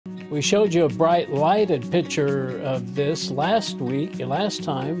We showed you a bright lighted picture of this last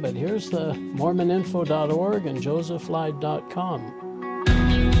time, but here's the MormonInfo.org and josephlied.com.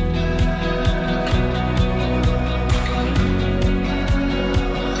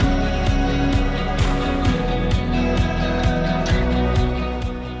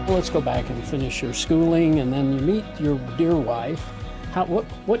 Let's go back and finish your schooling, and then you meet your dear wife.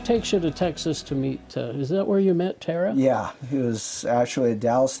 What takes you to Texas to meet, is that where you met Tara? Yeah, it was actually at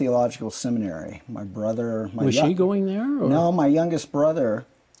Dallas Theological Seminary. My brother... Was she going there? Or? No, my youngest brother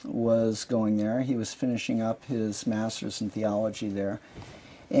was going there. He was finishing up his master's in theology there.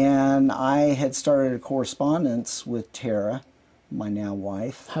 And I had started a correspondence with Tara, my now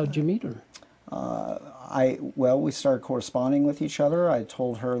wife. How'd you meet her? Well, we started corresponding with each other. I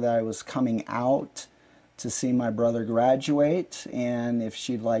told her that I was coming out to see my brother graduate, and if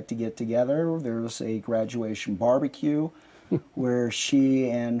she'd like to get together, there was a graduation barbecue where she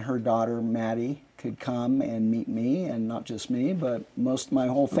and her daughter Maddie could come and meet me, and not just me, but most of my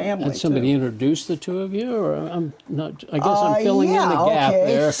whole family. Had somebody introduced the two of you, or I'm not? I guess I'm filling in a gap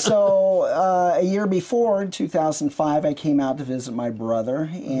there. So a year before, in 2005, I came out to visit my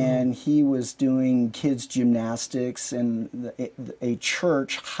brother, and he was doing kids gymnastics, and a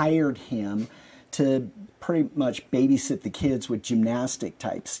church hired him to pretty much babysit the kids with gymnastic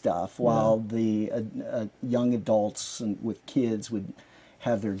type stuff, while the young adults with kids would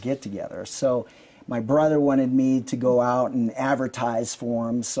have their get-together. So my brother wanted me to go out and advertise for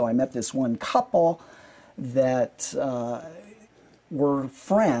him, so I met this one couple that were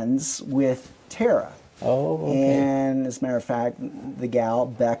friends with Tara. Oh, okay. And as a matter of fact, the gal,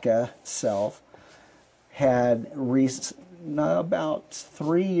 Becca Self, had about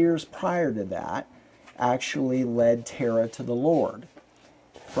 3 years prior to that, actually led Tara to the Lord.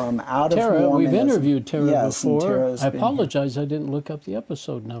 From out Tara, of Mormonism. we've interviewed Tara before. I been apologize, I didn't look up the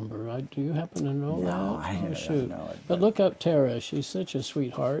episode number. Do you happen to know that? No, I don't know it. But look up Tara. She's such a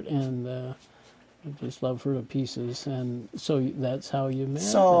sweetheart, and I just love her to pieces. And so that's how you met?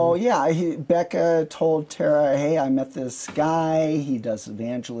 So, yeah, Becca told Tara, hey, I met this guy. He does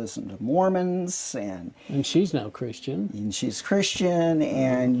evangelism to Mormons. And she's now Christian. And she's Christian,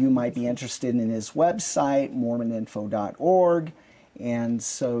 and you might be interested in his website, MormonInfo.org. And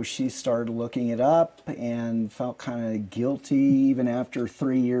so she started looking it up and felt kind of guilty, even after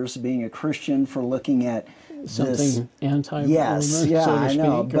 3 years of being a Christian, for looking at something anti-Mormon. Yes, yeah, so to I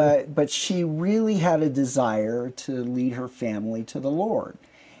know. speak, but she really had a desire to lead her family to the Lord,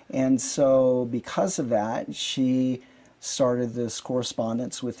 and so because of that, she started this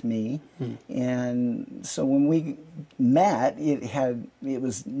correspondence with me. And so when we met, it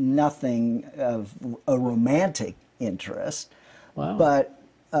was nothing of a romantic interest. Wow. But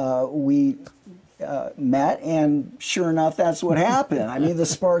we met, and sure enough, that's what happened. I mean, the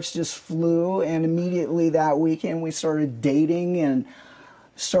sparks just flew, and immediately that weekend we started dating and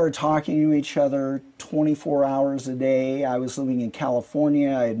started talking to each other 24 hours a day. I was living in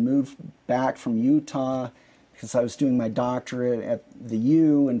California. I had moved back from Utah because I was doing my doctorate at the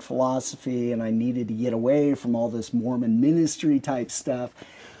U in philosophy, and I needed to get away from all this Mormon ministry type stuff.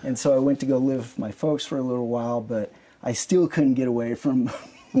 And so I went to go live with my folks for a little while, but I still couldn't get away from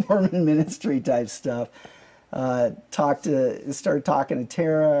Mormon ministry type stuff. Started talking to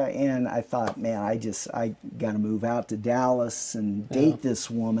Tara, and I thought, man, I got to move out to Dallas and date this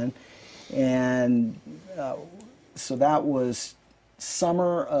woman. And so that was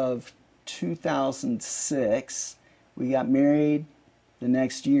summer of 2006. We got married the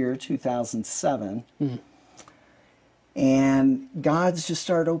next year, 2007. And God's just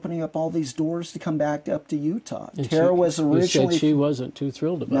started opening up all these doors to come back up to Utah. And Tara was originally... You said she wasn't too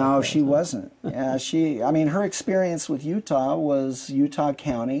thrilled about it. No, she wasn't. Yeah, I mean, her experience with Utah was Utah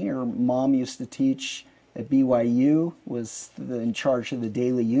County. Her mom used to teach at BYU, was in charge of the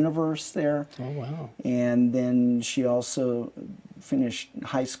Daily Universe there. Oh, wow. And then she also finished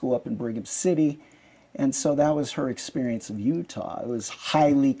high school up in Brigham City. And so that was her experience of Utah. It was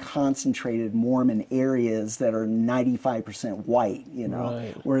highly concentrated Mormon areas that are 95% white, you know.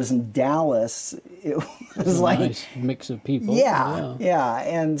 Right. Whereas in Dallas, it was a like... nice mix of people. Yeah.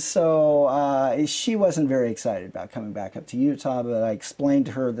 And so she wasn't very excited about coming back up to Utah, but I explained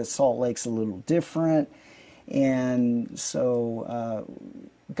to her that Salt Lake's a little different. And so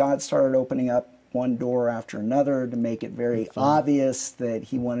God started opening up one door after another to make it very obvious that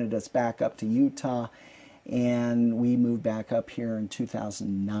he wanted us back up to Utah. And we moved back up here in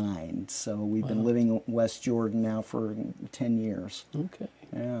 2009. So we've been living in West Jordan now for 10 years. Okay.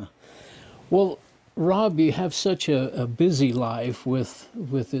 Yeah. Well, Rob, you have such a busy life with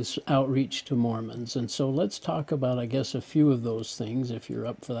this outreach to Mormons, and so let's talk about, I guess, a few of those things, if you're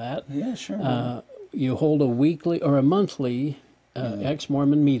up for that. Yeah, sure. You hold a weekly or a monthly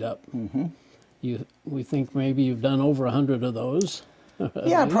ex-Mormon meetup. Mm-hmm. We think maybe you've done over 100 of those.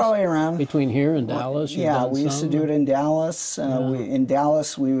 Yeah, probably around. Between here and Dallas? Yeah, we used to do it in Dallas. In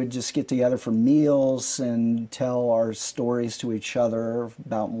Dallas, we would just get together for meals and tell our stories to each other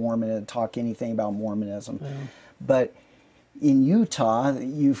about Mormon, talk anything about Mormonism. Yeah. But in Utah,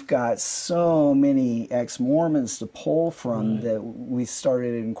 you've got so many ex-Mormons to pull from that we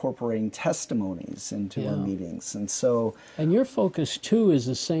started incorporating testimonies into our meetings. And so, and your focus too is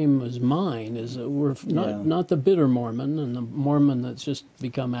the same as mine, is that we're not the bitter Mormon and the Mormon that's just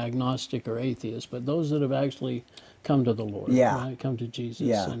become agnostic or atheist, but those that have actually come to the Lord, right? Come to Jesus.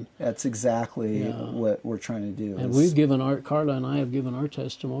 Yeah, and that's exactly what we're trying to do. And we've given Carla and I have given our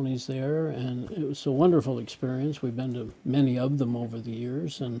testimonies there, and it was a wonderful experience. We've been to many of them over the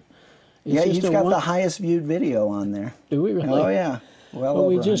years, and you've got the highest viewed video on there. Do we really? Oh yeah. Well,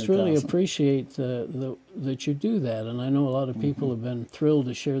 we just really appreciate that you do that, and I know a lot of people have been thrilled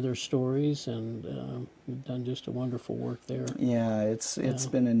to share their stories, and you've done just a wonderful work there. Yeah, it's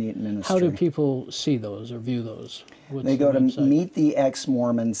been a neat ministry. How do people see those or view those? What's they go to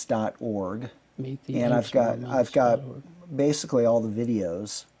meettheexmormons.org, and I've got basically all the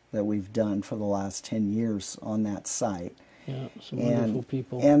videos that we've done for the last 10 years on that site. Yeah, some wonderful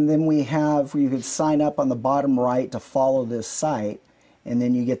people. And then we have, you could sign up on the bottom right to follow this site, and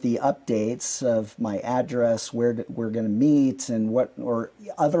then you get the updates of my address, where we're going to meet, and or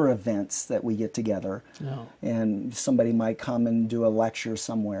other events that we get together. Yeah. And somebody might come and do a lecture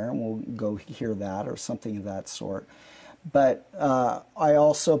somewhere, and we'll go hear that or something of that sort. But I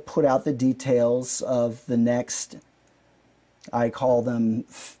also put out the details of the next, I call them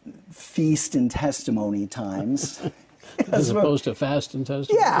feast and testimony times. As opposed to fast and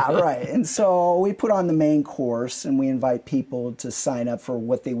testimony. Yeah, right. And so we put on the main course, and we invite people to sign up for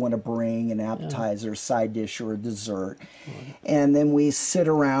what they want to bring, an appetizer, side dish, or a dessert. Right. And then we sit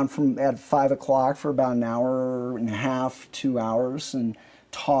around at 5 o'clock for about an hour and a half, 2 hours, and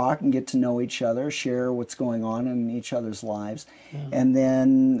talk and get to know each other, share what's going on in each other's lives. Yeah. And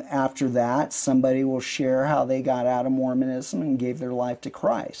then after that, somebody will share how they got out of Mormonism and gave their life to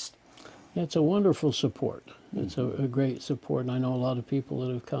Christ. Yeah, it's a wonderful support. It's a great support, and I know a lot of people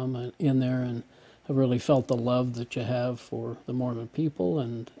that have come in there and have really felt the love that you have for the Mormon people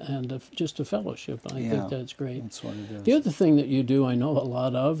and just a fellowship. I think that's great. That's what it is. The other thing that you do, I know a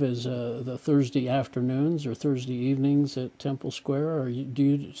lot of, is the Thursday afternoons or Thursday evenings at Temple Square. Or do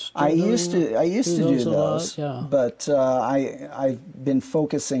you? I used to do those, but I've been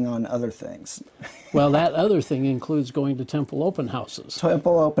focusing on other things. Well, that other thing includes going to temple open houses.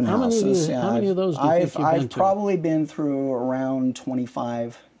 Temple open houses. How many of those do you think you've been to? I've probably been through around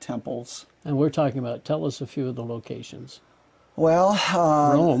 25 temples. And we're talking about, tell us a few of the locations. Well,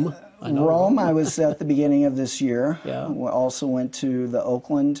 Rome. Rome, I was at the beginning of this year. Yeah. We also went to the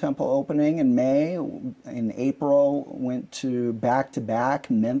Oakland temple opening in May. In April, went to back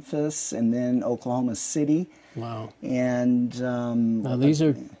Memphis and then Oklahoma City. Wow. And now these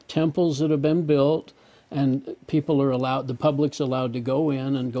are temples that have been built, and people are allowed, the public's allowed to go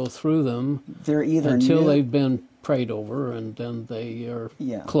in and go through them. They're either until they've been prayed over, and then they are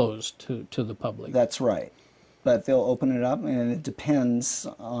closed to the public. That's right. But they'll open it up, and it depends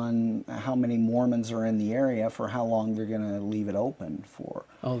on how many Mormons are in the area for how long they're going to leave it open for.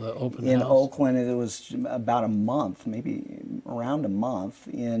 Oh, the open in house. Oakland, it was about a month, maybe around a month.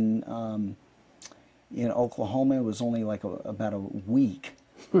 In Oklahoma, it was only like about a week.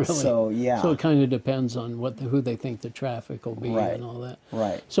 Really? So yeah. So it kind of depends on who they think the traffic will be and all that.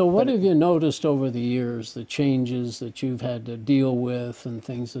 Right. So what have you noticed over the years, the changes that you've had to deal with and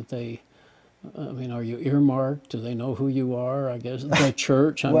things that they, I mean, are you earmarked? Do they know who you are? I guess the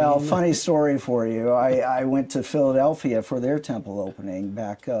church. Funny story for you. I went to Philadelphia for their temple opening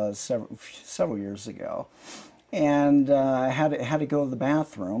back several years ago. And I had to go to the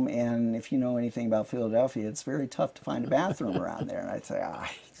bathroom, and if you know anything about Philadelphia, it's very tough to find a bathroom around there. And I'd say,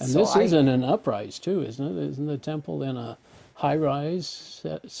 And so this isn't an uprise, too, isn't it? Isn't the temple in a high-rise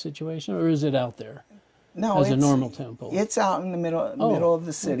situation, or is it out there? No, as a normal temple. It's out in the middle of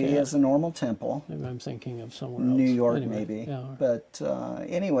the city as a normal temple. Maybe I'm thinking of somewhere else. New York, anyway, maybe. Yeah. But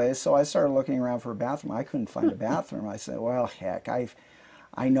anyway, so I started looking around for a bathroom. I couldn't find a bathroom. I said, well, heck, I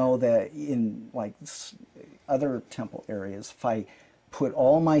know that in like other temple areas, if I put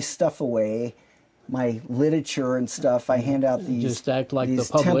all my stuff away, my literature and stuff, I hand out these, just act like these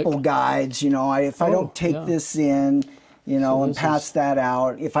the public. temple guides, if I don't take this in, you know, So and this pass is- that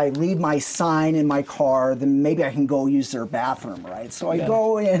out. If I leave my sign in my car, then maybe I can go use their bathroom, right? So I Yeah.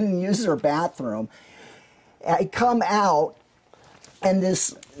 go in and use their bathroom. I come out, and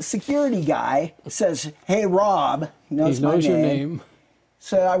this security guy says, "Hey, Rob," he knows, He knows my your name. name.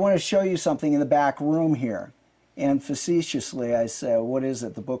 So I want to show you something in the back room here. And facetiously, I said, "What is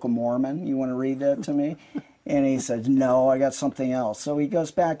it, the Book of Mormon? You want to read that to me?" And he said, "No, I got something else." So he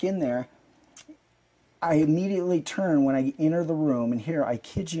goes back in there. I immediately turn when I enter the room, and here, I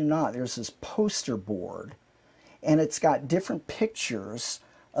kid you not, there's this poster board, and it's got different pictures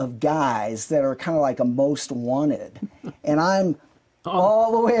of guys that are kind of like a most wanted. And I'm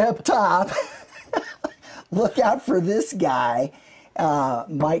all the way up top. Look out for this guy.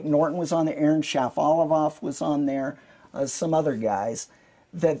 Mike Norton was on there. Aaron Shafalivoff was on there. Some other guys.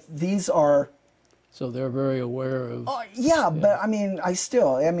 That these are... So they're very aware of. yeah, but I mean, I'm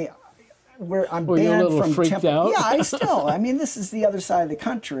Were you a banned little from freaked Temple. out? Yeah, I mean, this is the other side of the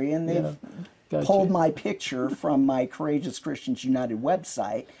country, and they've Gotcha. pulled my picture from my Courageous Christians United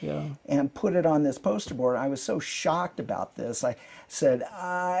website and put it on this poster board. I was so shocked about this. I said,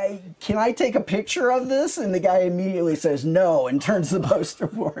 "Can I take a picture of this?" And the guy immediately says no and turns the poster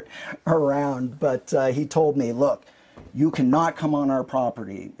board around. But he told me, "Look, you cannot come on our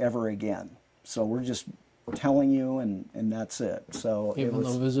property ever again. So we're just telling you, and that's it." So Even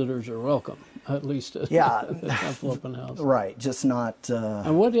though visitors are welcome, at least at the Temple Open House. right, just not.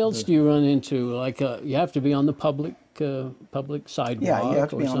 And what else do you run into? Like you have to be on the public sidewalk. Yeah, you have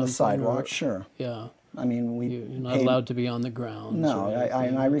to be or on the something, sidewalk. or- Sure. Yeah. I mean, You're not allowed to be on the ground. No,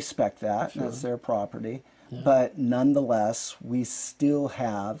 and I respect that. Sure. That's their property. Yeah. But nonetheless, we still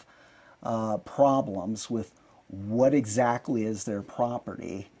have problems with what exactly is their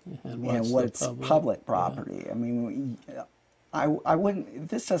property and what's public property. Yeah. I mean, I wouldn't.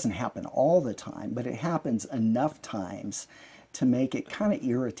 This doesn't happen all the time, but it happens enough times to make it kind of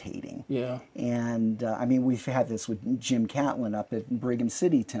irritating. Yeah. And I mean, we've had this with Jim Catlin up at Brigham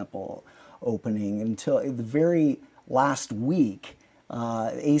City Temple opening until the very last week.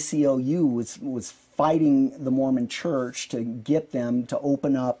 ACLU was fighting the Mormon Church to get them to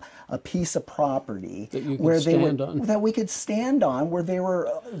open up a piece of property that we could stand on, where they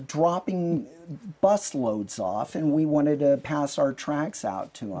were dropping bus loads off, and we wanted to pass our tracts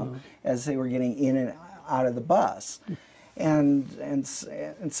out to them as they were getting in and out of the bus. And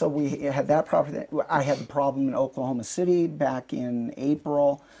so we had that problem. I had the problem in Oklahoma City back in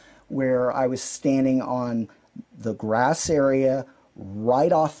April, where I was standing on the grass area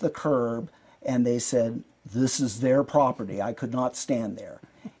right off the curb, and they said, "This is their property." I could not stand there.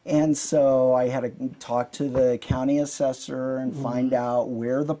 And so I had to talk to the county assessor and find out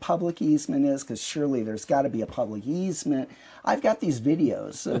where the public easement is, because surely there's got to be a public easement. I've got these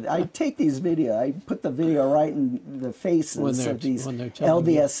videos. I take these videos. I put the video right in the faces of these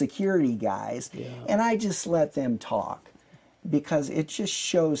LDS security guys, and I just let them talk, because it just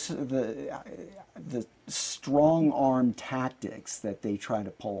shows the strong-arm tactics that they try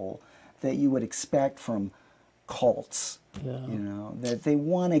to pull that you would expect from cults. You know, that they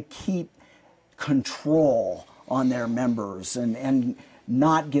want to keep control on their members and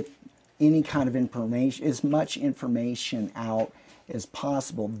not get any kind of information, as much information out as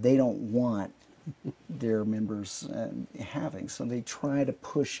possible. They don't want their members having. So they try to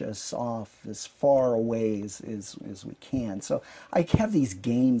push us off as far away as we can. So I have these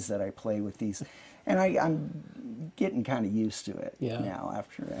games that I play with these, and I'm getting kind of used to it now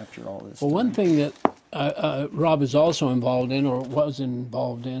after all this. Well, time. one thing that Rob is also involved in, or was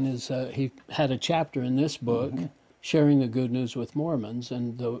involved in, is he had a chapter in this book, Sharing the Good News with Mormons,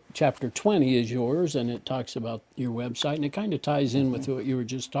 and the chapter 20 is yours, and it talks about your website, and it kind of ties in with what you were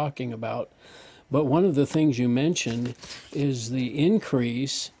just talking about. But one of the things you mentioned is the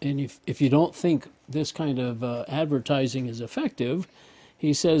increase, and if you don't think this kind of advertising is effective,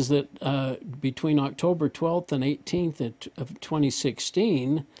 he says that between October 12th and 18th of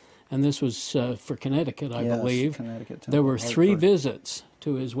 2016, and this was for Connecticut, I believe, Connecticut, there were 3 visits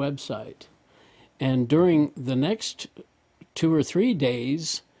to his website. And during the next 2 or 3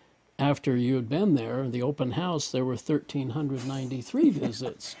 days after you had been there, the open house, there were 1,393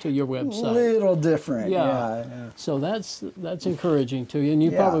 visits to your website. A little different, yeah. So that's encouraging to you, and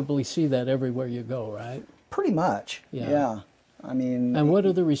you probably see that everywhere you go, right? Pretty much, yeah. I mean, and what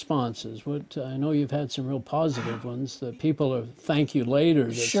are the responses? What I know you've had some real positive ones. That people are thank you later.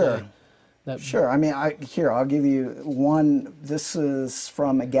 That sure. Sure. I mean, I'll give you one. This is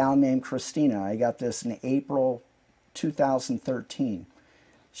from a gal named Christina. I got this in April 2013.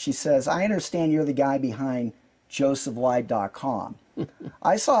 She says, "I understand you're the guy behind josephlied.com.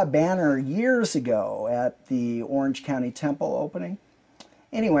 I saw a banner years ago at the Orange County Temple opening.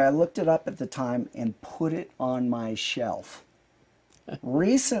 Anyway, I looked it up at the time and put it on my shelf.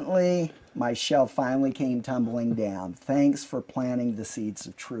 Recently, my shelf finally came tumbling down. Thanks for planting the seeds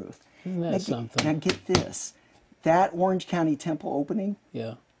of truth. Isn't that something? Now get this. That Orange County Temple opening,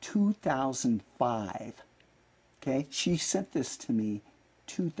 Yeah. 2005. Okay? She sent this to me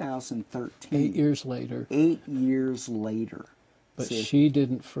 2013. 8 years later. 8 years later. But See? she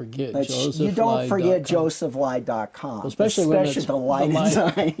didn't forget You don't forget josephlied.com. Especially when it's the lighted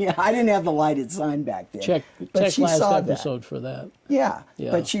sign. Yeah, I didn't have the lighted sign back then. Check she last saw episode for that. Yeah,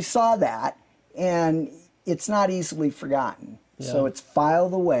 Yeah. but she saw that, and it's not easily forgotten. So Yeah. it's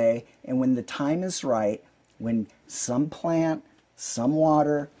filed away, and when the time is right, when some plant, some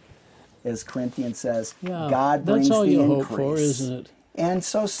water, as Corinthians says, Yeah, God brings that's all the you increase. hope for, isn't it? And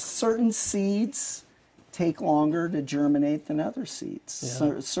so certain seeds take longer to germinate than other seeds.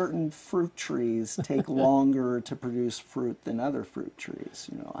 Yeah. Certain fruit trees take longer to produce fruit than other fruit trees.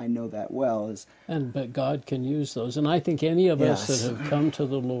 You know, I know that well. But God can use those. And I think any of us Yes. that have come to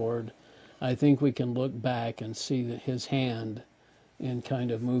the Lord, I think we can look back and see that His hand in kind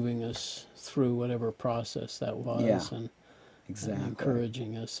of moving us through whatever process that was. Yeah. And Exactly.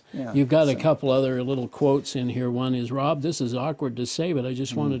 encouraging us. Yeah, You've got a so- couple other little quotes in here. One is, Rob, this is awkward to say, but I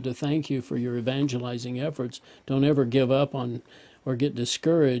just wanted to thank you for your evangelizing efforts. Don't ever give up on or get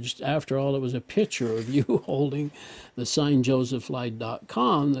discouraged. After all, it was a picture of you holding the sign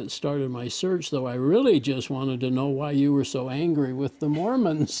josephlied.com that started my search, though I really just wanted to know why you were so angry with the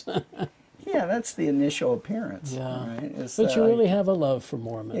Mormons. Yeah, that's the initial appearance. Yeah. Right? But you really have a love for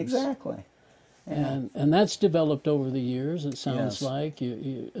Mormons. Exactly. And that's developed over the years. It sounds Yes. like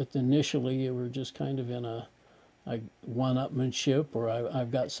initially you were just kind of in a one-upmanship, or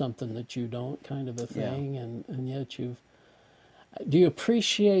I've got something that you don't, kind of a thing, and yet do you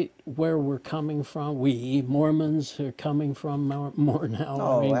appreciate where we're coming from? We Mormons are coming from more now.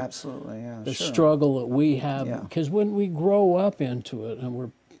 Oh, I mean, absolutely, yeah. the sure. struggle that we have, Yeah. because when we grow up into it and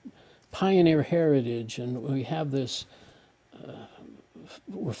we're pioneer heritage and we have this.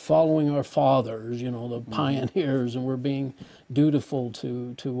 We're following our fathers, you know, the pioneers, and we're being dutiful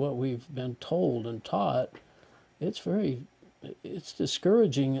to what we've been told and taught. It's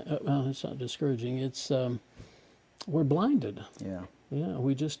discouraging. Well, it's not discouraging. It's we're blinded. Yeah. Yeah,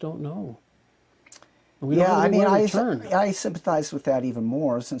 we just don't know. We Yeah, don't I know mean, where to turn. I sympathize with that even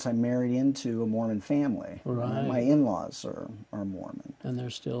more since I married into a Mormon family. Right. My in-laws are Mormon. And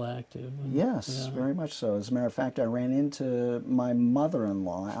they're still active. And, Yes, very much so. As a matter of fact, I ran into my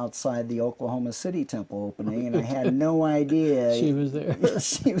mother-in-law outside the Oklahoma City temple opening, and I had no idea She was there.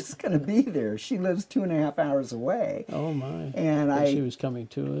 she was going to be there. She lives 2.5 hours away. Oh my! And she was coming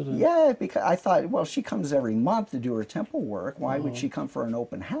to it. And, Yeah, because I thought, well, she comes every month to do her temple work. Why would she come for an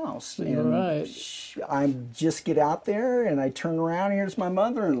open house? You're And right. I just get out there and I turn around. Here's my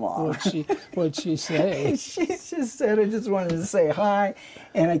mother-in-law. What'd she say? She just said, I just wanted to say hi.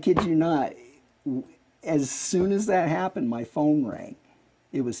 And I kid you not, as soon as that happened, my phone rang.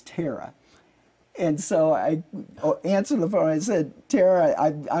 It was Tara. And so I answered the phone. I said, Tara,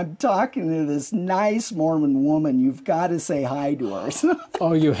 I'm talking to this nice Mormon woman. You've got to say hi to her.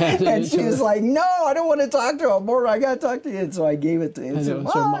 Oh, you had to. And she was like, no, I don't want to talk to her. Mormon, I got to talk to you. And so I gave it to her. And it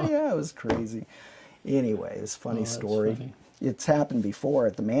was her mom. Yeah, it was crazy. Anyway, it's a funny that's story. funny. It's happened before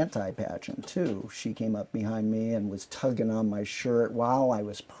at the Manti pageant, too. She came up behind me and was tugging on my shirt while I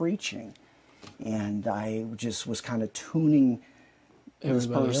was preaching. And I just was kind of tuning this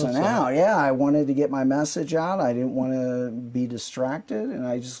Everybody person else out. Yeah, I wanted to get my message out. I didn't want to be distracted. And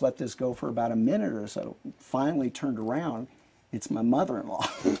I just let this go for about a minute or so. Finally turned around. It's my mother-in-law.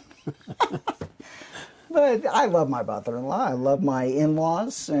 But I love my mother-in-law. I love my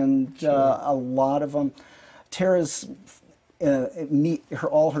in-laws, and a lot of them. Tara's,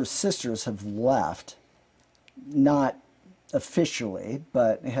 all her sisters have left, not officially,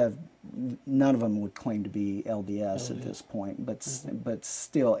 but none of them would claim to be LDS at this point. But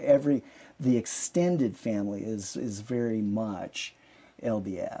still, the extended family is very much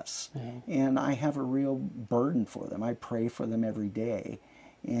LDS, and I have a real burden for them. I pray for them every day.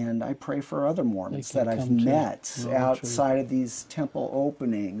 And I pray for other Mormons that I've met outside of these temple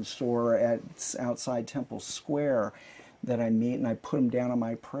openings or outside Temple Square that I meet, and I put them down on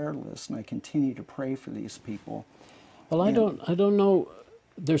my prayer list, and I continue to pray for these people. Well, I don't know.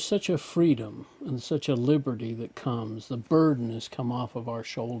 There's such a freedom and such a liberty that comes. The burden has come off of our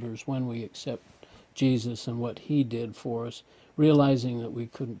shoulders when we accept Jesus and what He did for us, realizing that we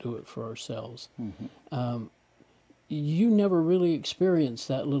couldn't do it for ourselves. you never really experienced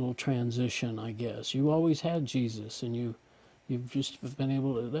that little transition, I guess. You always had Jesus, and you've just been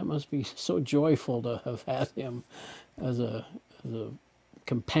able to. That must be so joyful to have had him as a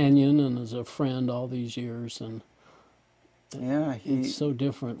companion and as a friend all these years, and Yeah, it's so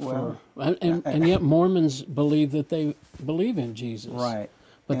different. well, And yet Mormons believe that they believe in Jesus, right.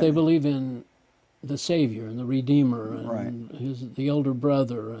 but they believe in the Savior and the Redeemer and Right. the elder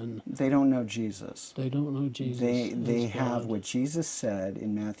brother, and They don't know Jesus. they don't know Jesus. They as have God. what Jesus said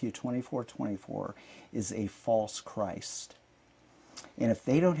in Matthew 24:24 is a false Christ. And if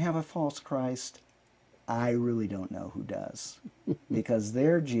they don't have a false Christ, I really don't know who does. Because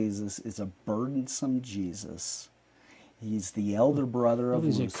their Jesus is a burdensome Jesus. He's the elder brother of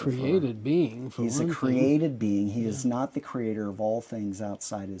He's Lucifer. a created being, for He's a one thing. created being. He is not the creator of all things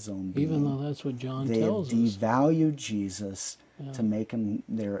outside his own being. Even though that's what John They have tells us. devalued Jesus to make him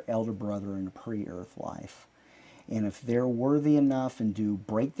their elder brother in a pre-earth life. And if they're worthy enough and do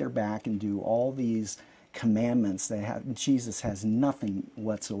break their back and do all these commandments that Jesus has nothing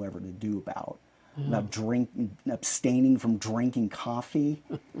whatsoever to do about abstaining from drinking coffee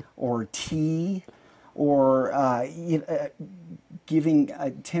or tea, or giving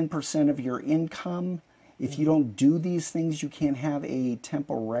 10% of your income. If you don't do these things, you can't have a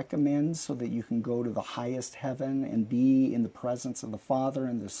temple recommend so that you can go to the highest heaven and be in the presence of the Father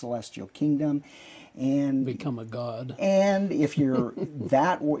in the celestial kingdom. And become a god. and if you're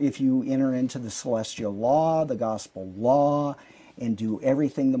if you enter into the celestial law, the gospel law, and do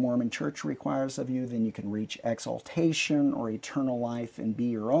everything the Mormon Church requires of you, then you can reach exaltation or eternal life and be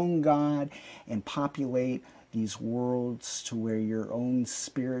your own God and populate these worlds to where your own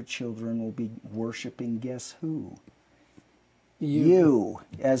spirit children will be worshiping, guess who? You,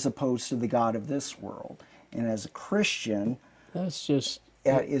 as opposed to the God of this world. And as a Christian, That's just,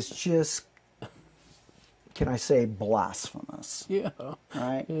 that is just, can I say, blasphemous. yeah.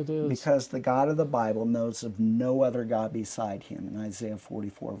 Right? It is. Because the God of the Bible knows of no other God beside him in Isaiah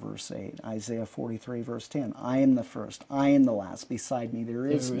 44, verse 8. Isaiah 43, verse 10. I am the first, I am the last. Beside me there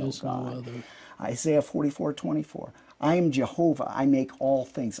is no God. other. Isaiah 44, 24. I am Jehovah, I make all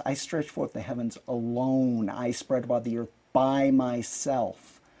things. I stretch forth the heavens alone. I spread abroad the earth by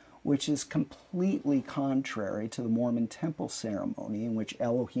myself, which is completely contrary to the Mormon temple ceremony, in which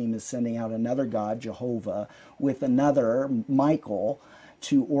Elohim is sending out another God, Jehovah, with another, Michael,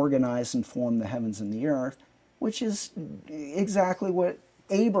 to organize and form the heavens and the earth, which is exactly what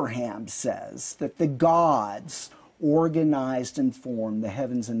Abraham says, that the gods organized and formed the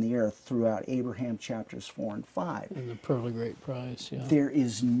heavens and the earth throughout Abraham chapters 4 and 5. And the pearl of great price, yeah. There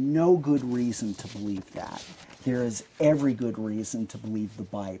is no good reason to believe that. There is every good reason to believe the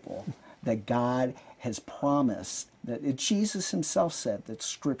Bible, that God has promised, that Jesus himself said that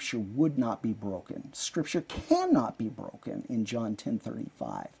Scripture would not be broken. Scripture cannot be broken in John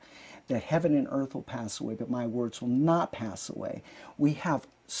 10:35, that heaven and earth will pass away, but my words will not pass away. We have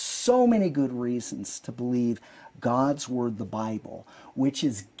so many good reasons to believe God's Word, the Bible, which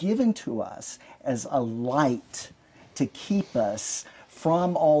is given to us as a light to keep us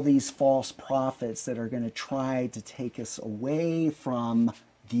from all these false prophets that are going to try to take us away from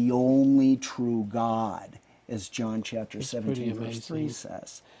the only true God, as John chapter 17, verse 3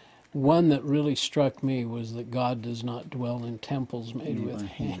 says. One that really struck me was that God does not dwell in temples made with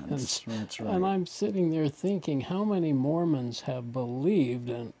hands. That's right. And I'm sitting there thinking, how many Mormons have believed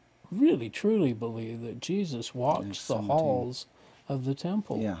and really truly believe that Jesus walks the halls of the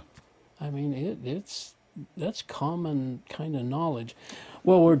temple? Yeah. I mean, that's common kind of knowledge.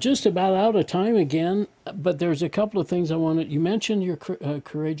 Well, we're just about out of time again, but there's a couple of things I wanted. You mentioned your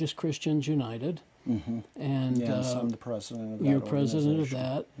Courageous Christians United. Mm-hmm. And yes, I'm the president of that. You're president of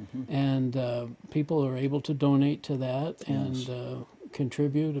that, Mm-hmm. and people are able to donate to that and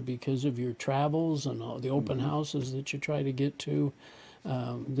contribute because of your travels and all the open Mm-hmm. houses that you try to get to.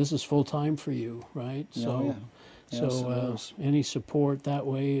 This is full time for you, right? Oh, yeah. Yes, Any support that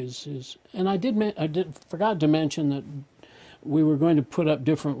way is. And I forgot to mention that we were going to put up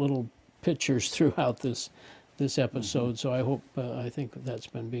different little pictures throughout this episode. Mm-hmm. So I think that's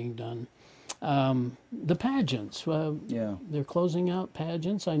been being done. The pageants, they're closing out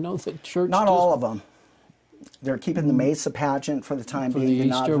pageants. I know that church. Not all of them. They're keeping the Mesa pageant for the time being. The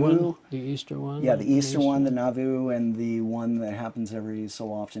Easter Nauvoo. one. The Easter one. Yeah, the Easter one, the Nauvoo, and the one that happens every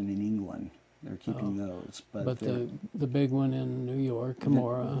so often in England. They're keeping those. But the big one in New York,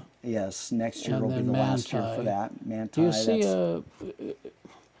 Cumorah. Yes, next year And will be then the last year Manti. for that. Manti. Do you see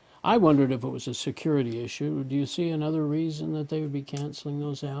I wondered if it was a security issue. Do you see another reason that they would be canceling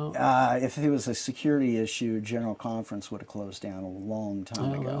those out? If it was a security issue, General Conference would have closed down a long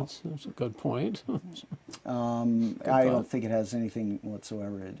time Well, ago. that's a good point. I don't think it has anything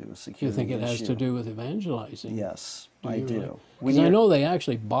whatsoever to do with security. You think it has issue. to do with evangelizing? Yes, I you do. really? When Because I you're- know they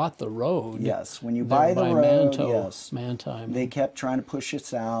actually bought the road. Yes, when you there buy the by road, Manto, yes. Manti. They kept trying to push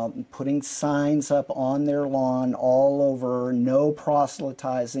us out and putting signs up on their lawn all over, no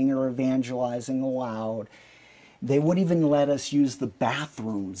proselytizing or evangelizing allowed. They wouldn't even let us use the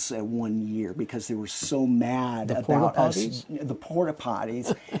bathrooms at one year because they were so mad The about us. porta-potties? The porta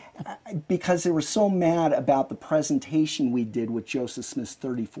potties, because they were so mad about the presentation we did with Joseph Smith's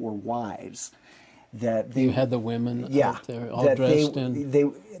 34 Wives. That they You had the women yeah, up there all that dressed in. they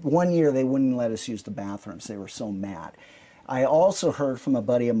one year they wouldn't let us use the bathrooms. They were so mad. I also heard from a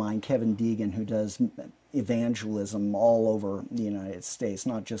buddy of mine, Kevin Deegan, who does evangelism all over the United States,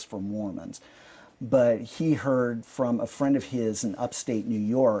 not just for Mormons. But he heard from a friend of his in upstate New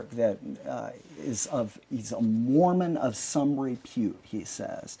York that he's a Mormon of some repute, he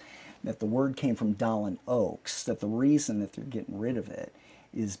says, that the word came from Dallin Oaks, that the reason that they're getting rid of it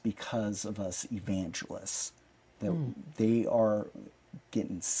is because of us evangelists, that they are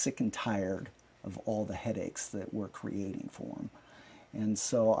getting sick and tired of all the headaches that we're creating for them. And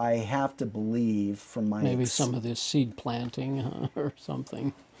so I have to believe from my... Maybe some of this seed planting or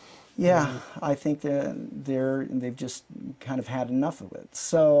something. Yeah, I think that they've just kind of had enough of it.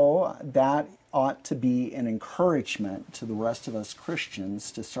 So that ought to be an encouragement to the rest of us Christians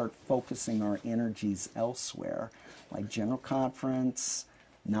to start focusing our energies elsewhere, like General Conference,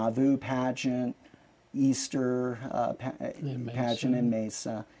 Nauvoo pageant, Easter pageant in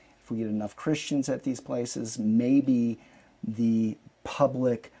Mesa. If we get enough Christians at these places, maybe the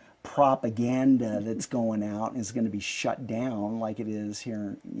public propaganda that's going out is going to be shut down like it is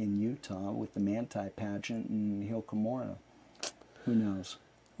here in Utah with the Manti pageant in Hill Cumorah. Who knows?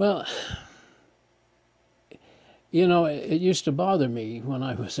 Well, you know, it used to bother me when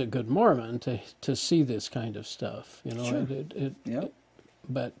I was a good Mormon to see this kind of stuff. You know, Sure. Yep.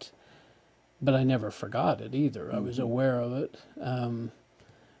 But I never forgot it either. I was aware of it,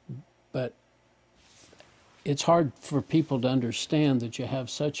 but it's hard for people to understand that you have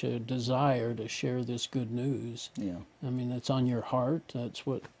such a desire to share this good news. Yeah. I mean, it's on your heart. That's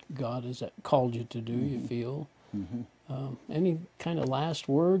what God has called you to do, you feel. Any kind of last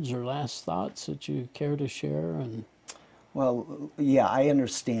words or last thoughts that you care to share? And Well, yeah, I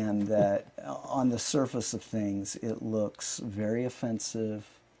understand that on the surface of things, it looks very offensive,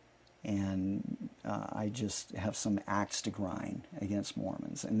 and I just have some axe to grind against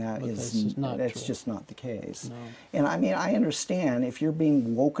Mormons, and But this is not that's true. just not the case. No. And I mean, I understand if you're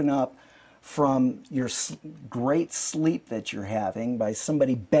being woken up from your great sleep that you're having by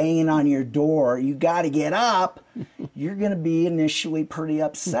somebody banging on your door, you got to get up, you're going to be initially pretty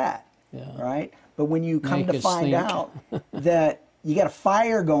upset, Yeah. right? But when you come Make to us find think. out that you got a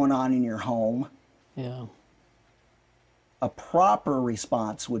fire going on in your home, yeah, a proper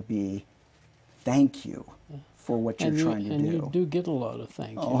response would be, thank you for what you're trying to and do. you do get a lot of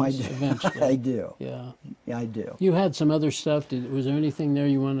thank yous Oh, I do. eventually. I do. Yeah. Yeah, I do. You had some other stuff. Was there anything there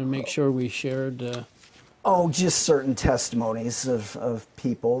you wanted to make sure we shared? Oh, just certain testimonies of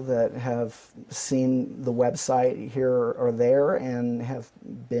people that have seen the website here or there and have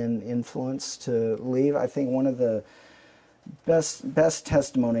been influenced to leave. I think one of the best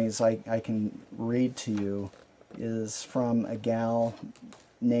testimonies I can read to you is from a gal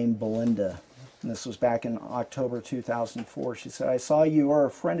named Belinda. And this was back in October 2004. She said, I saw you or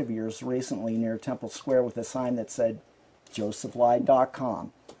a friend of yours recently near Temple Square with a sign that said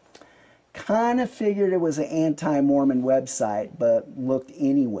josephlied.com. Kind of figured it was an anti-Mormon website, but looked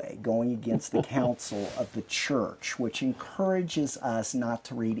anyway, going against the counsel of the church, which encourages us not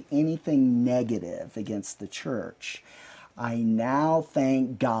to read anything negative against the church. I now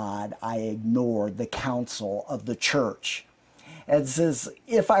thank God I ignored the counsel of the church. It's as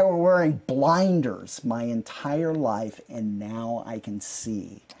if I were wearing blinders my entire life, and now I can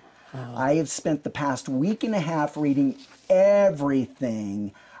see. I have spent the past week and a half reading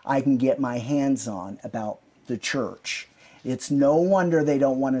everything I can get my hands on about the church. It's no wonder they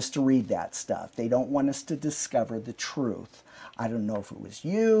don't want us to read that stuff. They don't want us to discover the truth. I don't know if it was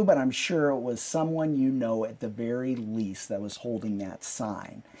you, but I'm sure it was someone you know at the very least that was holding that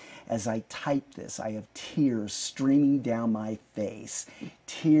sign. As I type this, I have tears streaming down my face,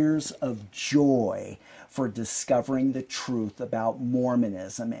 tears of joy for discovering the truth about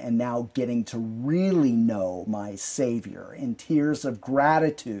Mormonism and now getting to really know my Savior, and tears of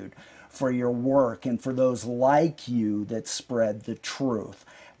gratitude for your work and for those like you that spread the truth.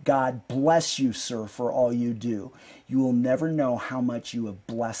 God bless you, sir, for all you do. You will never know how much you have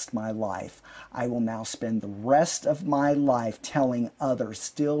blessed my life. I will now spend the rest of my life telling others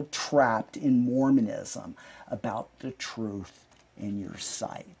still trapped in Mormonism about the truth in your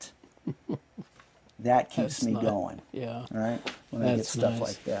sight. That keeps me going. Yeah. Right? When I get stuff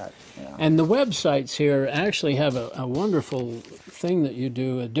like that. Yeah. And the websites here actually have a wonderful thing that you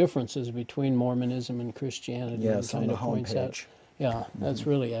do, differences between Mormonism and Christianity. Yes, and on the points out. homepage. Yeah, that's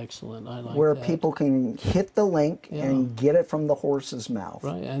really excellent. I like where that. people can hit the link and get it from the horse's mouth.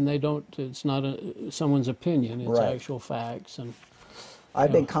 Right, and they don't, it's not someone's opinion, it's Right. actual facts. And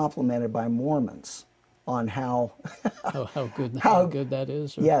I've been complimented by Mormons on how how good that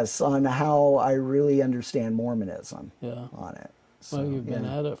is. Or, yes, on how I really understand Mormonism on it. So, well, you've been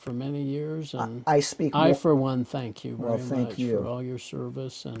at it for many years, and I speak. I, for one, thank you very thank much you. for all your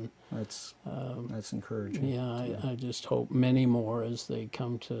service, and That's encouraging. yeah, I just hope many more as they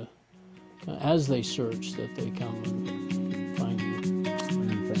come to, as they search, that they come and find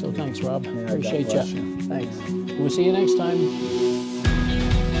you. So thanks, Rob. Yeah, Appreciate God bless you. Thanks. We'll see you next time.